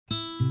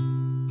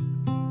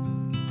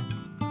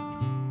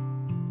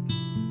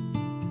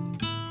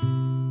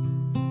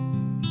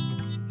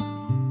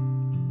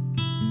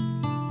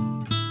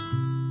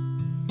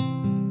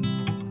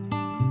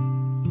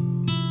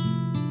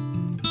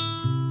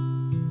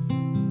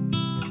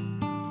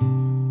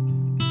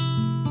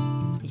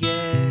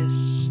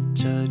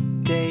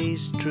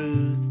Yesterday's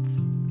truth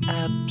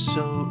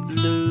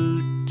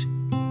absolute.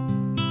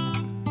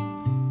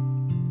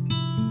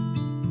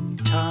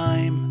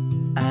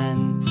 Time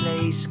and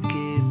place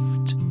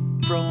gift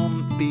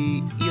from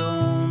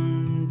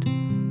beyond.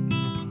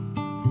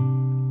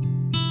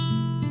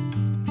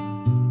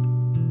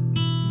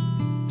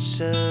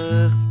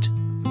 Served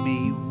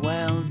me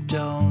well,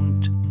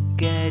 don't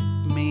get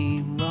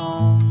me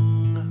wrong.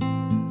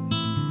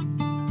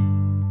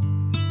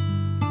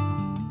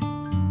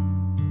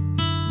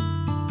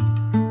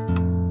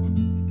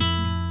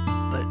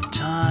 But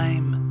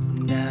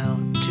time now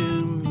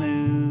to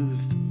move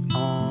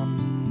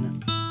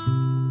on.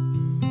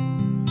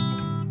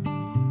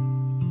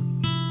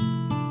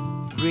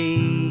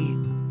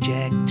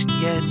 Reject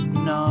yet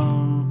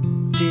no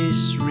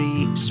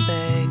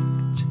disrespect.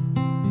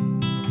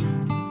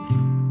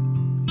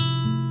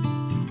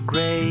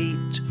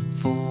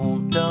 Grateful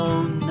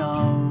though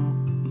no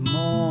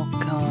more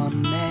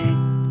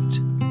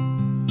connect.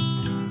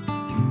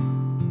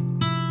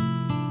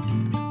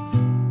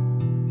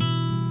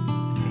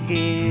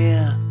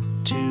 Here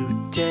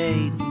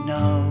today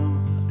no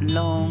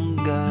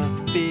longer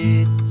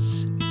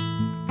fits.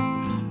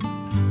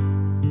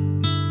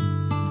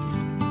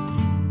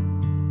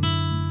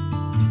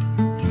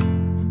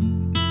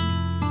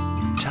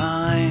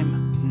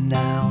 Time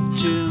now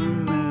to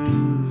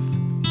move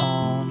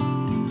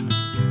on.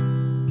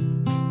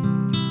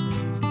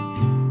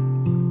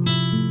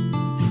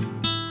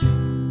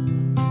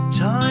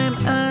 Time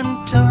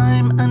and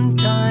time and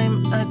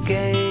time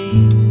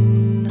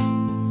again.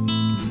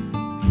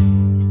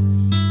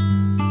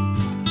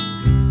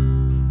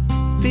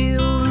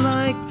 Feel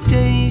like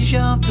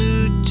deja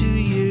vu to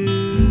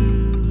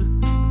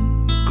you.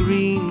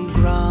 Green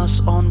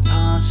grass on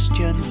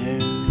pasture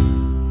new.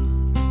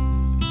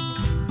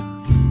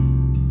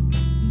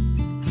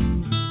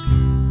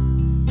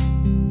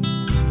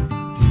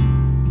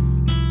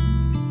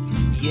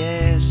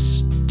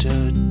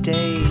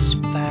 Yesterday's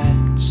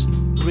facts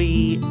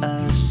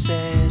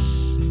reassess.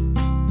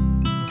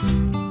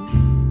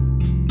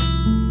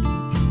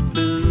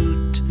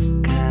 Boot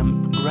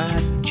camp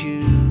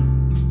graduate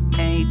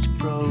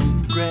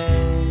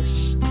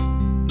progress.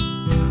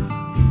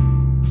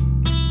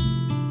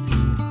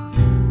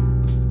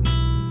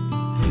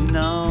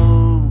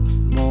 No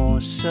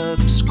more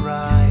subscribe.